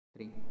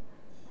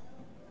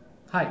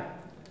Hi,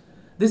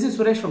 this is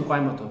Suresh from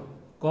Coimbatore.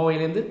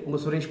 கோவையிலேருந்து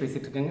உங்கள் சுரேஷ்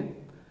பேசிகிட்டு இருக்கேங்க.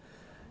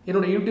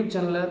 என்னோட யூடியூப்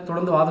சேனலில்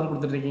தொடர்ந்து ஆதரவு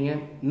கொடுத்துட்ருக்கீங்க.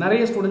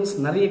 நிறைய ஸ்டூடெண்ட்ஸ்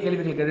நிறைய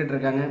கேள்விகள் கேட்டுட்டு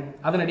இருக்காங்க.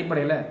 அதன்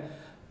அடிப்படையில்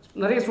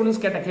நிறைய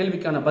ஸ்டூடெண்ட்ஸ் கேட்ட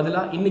கேள்விக்கான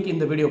பதிலாக இன்றைக்கி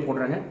இந்த வீடியோ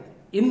போடுறாங்க.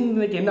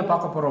 இன்றைக்கி என்ன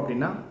பார்க்க போகிறோம்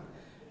அப்படின்னா,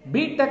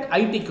 B.TECH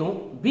ஐடிக்கும்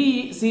BE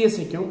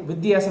CSEக்கும்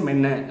வித்தியாசம்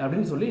என்ன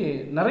அப்படின்னு சொல்லி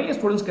நிறைய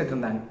ஸ்டூடெண்ட்ஸ்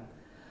கேட்டிருந்தாங்க.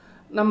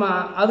 நம்ம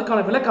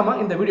அதுக்கான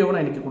விளக்கமாக இந்த வீடியோவை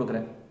நான் இன்றைக்கி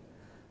கொடுக்குறேன்.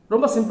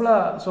 ரொம்ப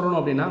சிம்பிளாக சொல்லணும்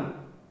அப்படின்னா,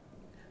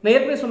 நான்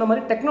ஏற்கனவே சொன்ன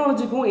மாதிரி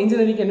டெக்னாலஜிக்கும்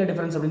இன்ஜினியரிங்கும் என்ன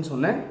டிஃபரன்ஸ் அப்படின்னு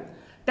சொன்னேன்.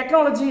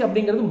 டெக்னாலஜி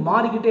அப்படிங்கிறது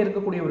மாறிக்கிட்டே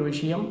இருக்கக்கூடிய ஒரு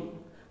விஷயம்.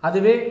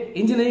 அதுவே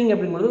இன்ஜினியரிங்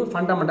அப்படிங்கிறது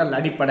ஃபண்டமெண்டல்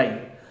அடிப்படை.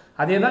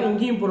 அதே தான்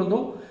இங்கேயும்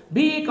பொருந்தும்.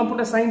 BE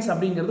கம்ப்யூட்டர் சயின்ஸ்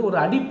அப்படிங்கிறது ஒரு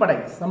அடிப்படை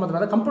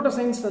சம்மந்தமாக, கம்ப்யூட்டர்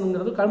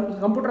சயின்ஸ்ங்கிறது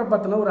கம்ப்யூட்டரை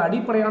பற்றின ஒரு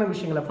அடிப்படையான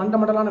விஷயங்களை,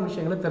 ஃபண்டமெண்டலான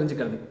விஷயங்களை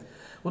தெரிஞ்சுக்கிறது.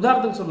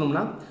 உதாரணத்துக்கு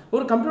சொல்லணும்னா,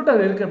 ஒரு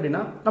கம்ப்யூட்டர் இருக்குது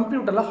அப்படின்னா,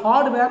 கம்ப்யூட்டரில்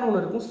ஹார்ட்வேர்னு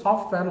ஒன்று இருக்கும்,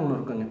 சாஃப்ட்வேர்னு ஒன்று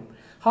இருக்குங்க.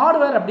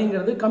 ஹார்ட்வேர்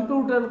அப்படிங்கிறது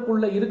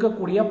கம்ப்யூட்டருக்குள்ளே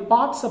இருக்கக்கூடிய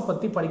பார்ட்ஸை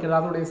பற்றி படிக்கிறது,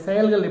 அதனுடைய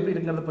செயல்கள் எப்படி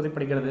இருக்கிறத பற்றி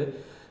படிக்கிறது.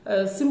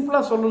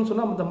 சிம்பிளாக சொல்லணும்னு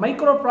சொன்னால், இந்த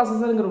மைக்ரோ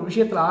ப்ராசஸருங்கிற ஒரு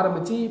விஷயத்தில்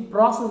ஆரம்பித்து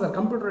ப்ராசஸர்,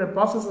 கம்ப்யூட்டருடைய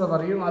ப்ராசஸர்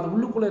வரையும் அது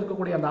உள்ளுக்குள்ளே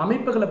இருக்கக்கூடிய அந்த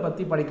அமைப்புகளை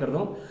பற்றி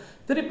படிக்கிறதும்,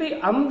 திருப்பி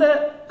அந்த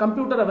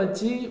கம்ப்யூட்டரை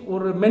வச்சு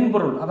ஒரு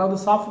மென்பொருள், அதாவது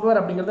சாஃப்ட்வேர்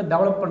அப்படிங்கிறத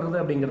டெவலப் பண்ணுறது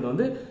அப்படிங்கிறது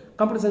வந்து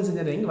கம்ப்யூட்டர் சயின்ஸ்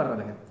இன்ஜினியரிங்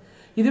வர்றதுங்க.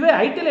 இதுவே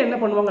ஐடியில் என்ன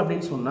பண்ணுவாங்க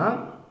அப்படின்னு சொன்னால்,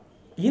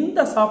 இந்த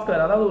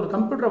சாஃப்ட்வேர், அதாவது ஒரு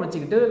கம்ப்யூட்டரை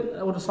வச்சுக்கிட்டு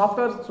ஒரு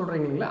சாஃப்ட்வேர்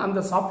சொல்கிறீங்க இல்லைங்களா, அந்த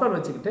சாஃப்ட்வேர்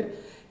வச்சுக்கிட்டு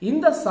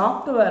இந்த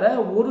சாஃப்ட்வேரை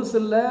ஒரு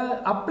சில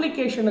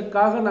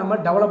அப்ளிகேஷனுக்காக நம்ம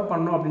டெவலப்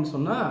பண்ணோம் அப்படின்னு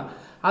சொன்னால்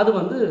அது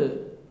வந்து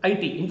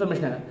ஐடி,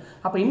 இன்ஃபர்மேஷன்.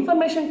 அப்போ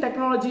இன்ஃபர்மேஷன்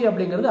டெக்னாலஜி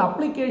அப்படிங்கிறது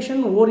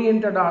அப்ளிகேஷன்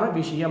ஓரியன்டான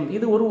விஷயம்.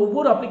 இது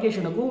ஒவ்வொரு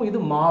அப்ளிகேஷனுக்கும் இது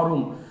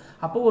மாறும்.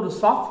 அப்போ ஒரு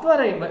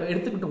சாஃப்ட்வேரை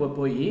எடுத்துக்கிட்டு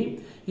போய்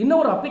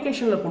இன்னொரு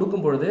அப்ளிகேஷனில்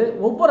கொடுக்கும் பொழுது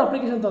ஒவ்வொரு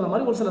அப்ளிகேஷன் தகுந்த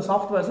மாதிரி ஒரு சில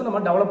சாஃப்ட்வேர்ஸை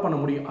நம்ம டெவலப் பண்ண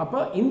முடியும். அப்போ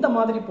இந்த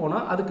மாதிரி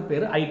போனால் அதுக்கு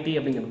பேர் ஐடி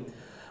அப்படிங்கிறது.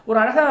 ஒரு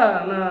அழகாக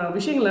நான்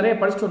விஷயங்கள் நிறைய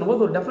படிச்சுட்டு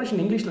வரும்போது ஒரு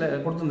டெஃபினேஷன் இங்கிலீஷில்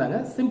கொடுத்துருந்தாங்க.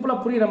 சிம்பிளாக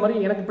புரிகிற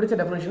மாதிரி எனக்கு பிடிச்ச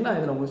டெஃபினேஷன் நான்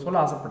இதில் உங்களுக்கு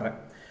சொல்ல ஆசைப்படுறேன்.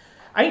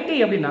 ஐடி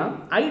அப்படின்னா,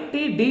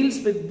 ID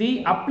deals with the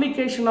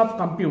application of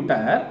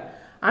computer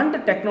and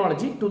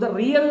technology to the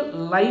real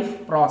life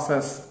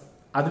process.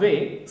 அதுவே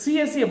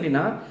சிஎஸ்சி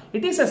அப்படின்னா,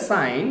 it is a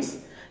science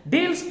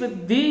deals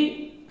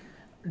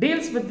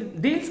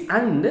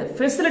and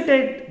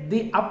facilitate the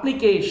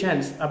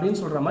applications அப்படின்னு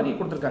சொல்கிற மாதிரி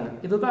கொடுத்துருக்காங்க.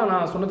 இதுதான்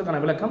நான்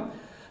சொன்னதுக்கான விளக்கம்.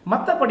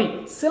 மற்றபடி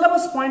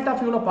சிலபஸ் பாயிண்ட் ஆஃப்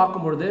வியூவில்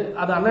பார்க்கும்பொழுது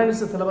அது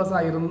அனாலிசிஸ்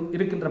சிலபஸாக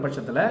இருக்கின்ற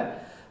பட்சத்தில்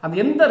அந்த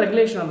எந்த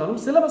ரெகுலேஷனாக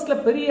இருந்தாலும்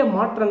சிலபஸில் பெரிய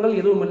மாற்றங்கள்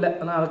எதுவும் இல்லை.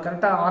 நான் அதை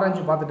கரெக்டாக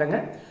ஆராய்ச்சி பார்த்துட்டேங்க.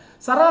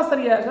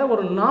 சராசரியாக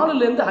ஒரு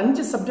 4லேருந்து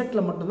 5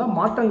 சப்ஜெக்டில் மட்டும்தான்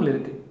மாற்றங்கள்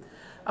இருக்குது.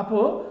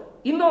 அப்போது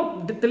இன்னும்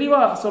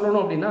தெளிவாக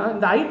சொல்லணும் அப்படின்னா,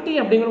 இந்த ஐடி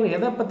அப்படிங்கிறவங்க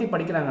எதை பற்றி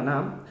படிக்கிறாங்கன்னா,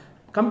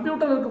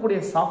 கம்ப்யூட்டரில்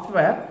இருக்கக்கூடிய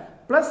சாஃப்ட்வேர்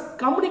ப்ளஸ்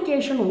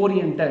கம்யூனிகேஷன்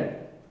ஓரியன்ட்.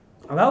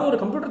 அதாவது ஒரு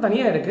கம்ப்யூட்டர்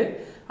தனியாக இருக்குது,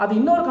 அது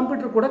இன்னொரு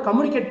கம்ப்யூட்டர் கூட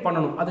கம்யூனிகேட்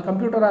பண்ணணும். அது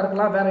கம்ப்யூட்டராக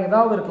இருக்கலாம், வேறு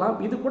ஏதாவது இருக்கலாம்.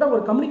 இது கூட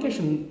ஒரு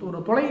கம்யூனிகேஷன், ஒரு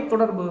தொலை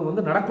தொடர்பு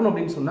வந்து நடக்கணும்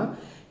அப்படின்னு சொன்னால்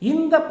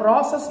இந்த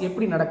ப்ராசஸ்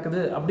எப்படி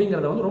நடக்குது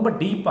அப்படிங்கிறத வந்து ரொம்ப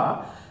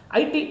டீப்பாக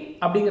ஐடி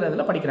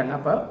அப்படிங்கிறதுல படிக்கிறாங்க.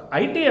 அப்போ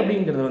ஐடி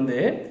அப்படிங்கிறது வந்து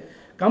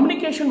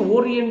கம்யூனிகேஷன்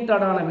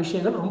ஓரியன்டான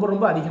விஷயங்கள் ரொம்ப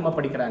ரொம்ப அதிகமாக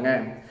படிக்கிறாங்க.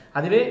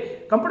 அதுவே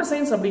கம்ப்யூட்டர்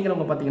சயின்ஸ்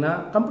அப்படிங்கிறவங்க பார்த்தீங்கன்னா,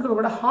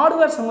 கம்ப்யூட்டரோட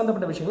ஹார்ட்வேர்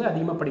சம்மந்தப்பட்ட விஷயங்களை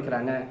அதிகமாக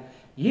படிக்கிறாங்க.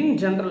 இன்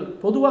ஜென்ரல்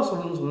பொதுவாக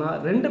சொல்லணும்னு சொன்னால்,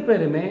 2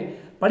 பேருமே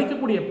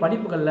படிக்கக்கூடிய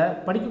படிப்புகளில்,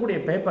 படிக்கக்கூடிய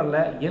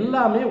பேப்பரில்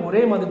எல்லாமே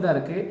ஒரே மாதிரி தான்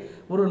இருக்குது.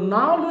 ஒரு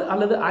 4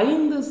 அல்லது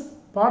 5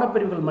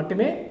 பாடப்பிரிவுகள்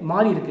மட்டுமே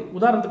மாறி இருக்கு.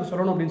 உதாரணத்துக்கு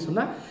சொல்லணும் அப்படின்னு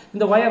சொன்னால்,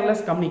 இந்த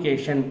wireless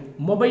communication,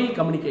 mobile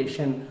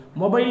communication,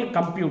 mobile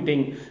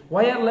computing,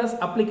 wireless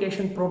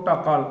application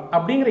protocol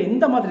அப்படிங்கிற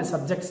இந்த மாதிரி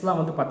சப்ஜெக்ட்ஸ்லாம்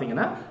வந்து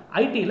பார்த்தீங்கன்னா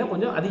ஐடியில்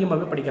கொஞ்சம்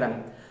அதிகமாகவே படிக்கிறாங்க.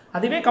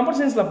 அதுவே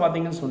கம்ப்யூட்டர் சயின்ஸில்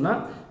பார்த்தீங்கன்னு சொன்னால்,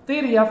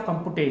 theory of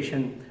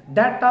computation,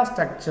 data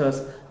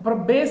structures,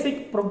 அப்புறம் பேசிக்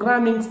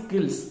ப்ரோக்ராமிங்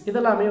ஸ்கில்ஸ்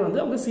இதெல்லாமே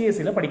வந்து அவங்க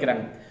சிஎஸ்சியில்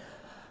படிக்கிறாங்க.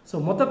 ஸோ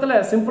மொத்தத்தில்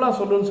சிம்பிளாக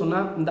சொல்லணும்னு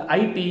சொன்னால், இந்த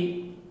ஐடி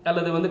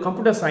அல்லது வந்து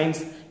கம்ப்யூட்டர் சயின்ஸ்,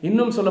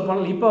 இன்னும்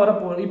சொல்லப்போனால்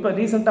இப்போ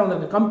ரீசெண்டாக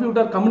வந்திருக்கு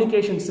கம்ப்யூட்டர்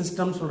கம்யூனிகேஷன்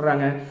சிஸ்டம்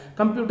சொல்கிறாங்க,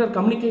 கம்ப்யூட்டர்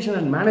கம்யூனிகேஷன்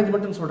அண்ட்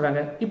மேனேஜ்மெண்ட்னு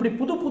சொல்கிறாங்க. இப்படி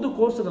புது புது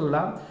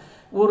கோர்ஸுகள்லாம்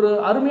ஒரு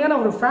அருமையான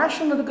ஒரு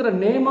ஃபேஷன் இருக்கிற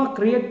நேமாக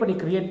கிரியேட்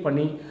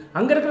பண்ணி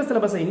அங்கே இருக்கிற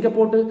சிலபஸை இங்கே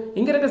போட்டு,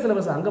 இங்கே இருக்கிற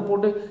சிலபஸை அங்கே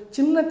போட்டு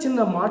சின்ன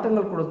சின்ன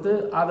மாற்றங்கள் கொடுத்து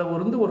அதை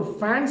ஒரு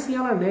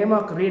ஃபேன்சியான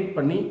நேமாக கிரியேட்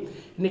பண்ணி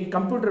இன்றைக்கி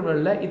கம்ப்யூட்டர்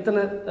வேர்ல்டில்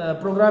இத்தனை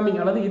ப்ரோக்ராமிங்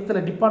அல்லது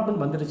இத்தனை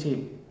டிபார்ட்மெண்ட் வந்துருச்சு.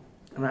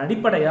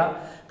 அடிப்படையாக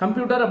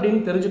கம்ப்யூட்டர் அப்படின்னு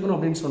தெரிஞ்சுக்கணும்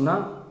அப்படின்னு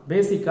சொன்னால்,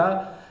 பேசிக்காக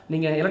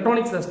நீங்கள்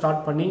எலக்ட்ரானிக்ஸில்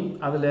ஸ்டார்ட் பண்ணி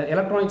அதில்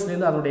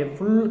எலக்ட்ரானிக்ஸ்லேருந்து அதனுடைய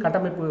ஃபுல்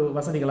கட்டமைப்பு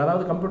வசதிகள்,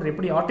 அதாவது கம்ப்யூட்டர்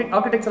எப்படி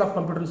ஆர்கிடெக்சர் ஆஃப்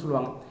கம்ப்யூட்டர்னு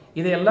சொல்லுவாங்க,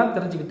 இதையெல்லாம்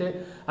தெரிஞ்சுக்கிட்டு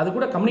அது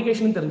கூட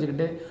கம்யூனிகேஷன்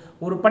தெரிஞ்சுக்கிட்டு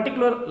ஒரு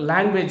பர்டிகுலர்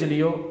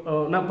லாங்குவேஜ்லேயோ,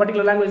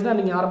 பர்டிகுலர் லாங்குவேஜ்னால்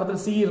நீங்கள்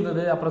ஆரம்பத்தில் C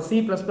இருந்தது, அப்புறம் C++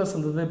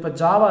 இருந்தது, இப்போ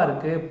ஜாவா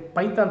இருக்குது,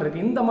 பைத்தான்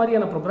இருக்குது, இந்த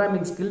மாதிரியான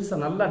ப்ரோக்ராமிங் ஸ்கில்ஸை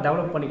நல்லா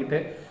டெவலப்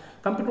பண்ணிக்கிட்டு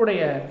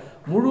கம்ப்யூட்டருடைய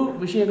முழு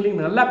விஷயங்களையும்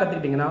நல்லா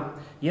கற்றுக்கிட்டிங்கன்னா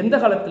எந்த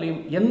காலத்திலையும்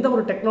எந்த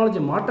ஒரு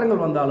டெக்னாலஜி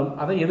மாற்றங்கள் வந்தாலும்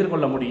அதை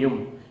எதிர்கொள்ள முடியும்.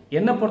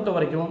 என்னை பொறுத்த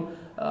வரைக்கும்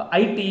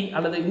ஐடி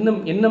அல்லது இன்னும்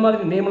என்ன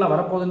மாதிரி நேமெல்லாம்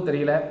வரப்போகுதுன்னு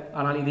தெரியல.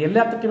 ஆனால் இது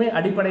எல்லாத்துக்குமே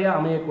அடிப்படையாக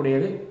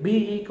அமையக்கூடியது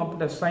BE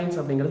கம்ப்யூட்டர் சயின்ஸ்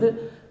அப்படிங்கிறது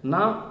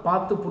நான்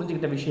பார்த்து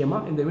புரிஞ்சுக்கிட்ட விஷயமா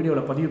இந்த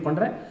வீடியோவில் பதிவு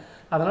பண்ணுறேன்.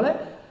 அதனால்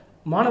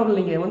மாணவர்கள்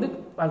நீங்கள் வந்து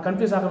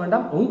கன்ஃபியூஸ் ஆக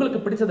வேண்டாம், உங்களுக்கு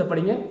பிடிச்சதை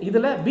படிங்க.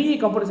 இதில் பிஇ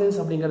கம்ப்யூட்டர் சயின்ஸ்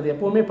அப்படிங்கிறது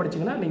எப்போவுமே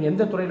படிச்சிங்கன்னா நீங்கள்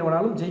எந்த துறையில்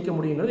வேணாலும் ஜெயிக்க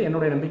முடியுங்கிறது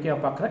என்னுடைய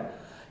நம்பிக்கையாக பார்க்குறேன்.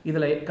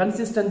 இதில்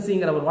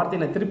கன்சிஸ்டன்சிங்கிற ஒரு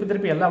வார்த்தையை நான்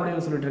திருப்பி எல்லா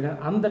வழியிலும் சொல்லிட்டு இருக்கேன்.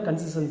 அந்த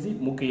கன்சிஸ்டன்சி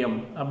முக்கியம்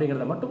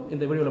அப்படிங்கிறத மட்டும்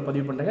இந்த வீடியோவில்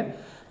பதிவு பண்ணுறேன்.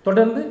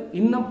 தொடர்ந்து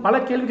இன்னும்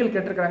பல கேள்விகள்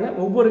கேட்டிருக்கிறாங்க.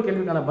 ஒவ்வொரு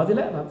கேள்விக்கான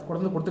பதிலை நான்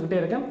தொடர்ந்து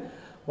கொடுத்துக்கிட்டே இருக்கேன்.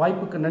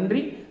 வாய்ப்புக்கு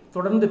நன்றி.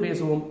 தொடர்ந்து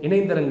பேசுவோம்.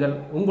 இணைந்திருங்கள்.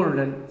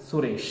 உங்களுடன்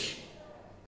சுரேஷ்.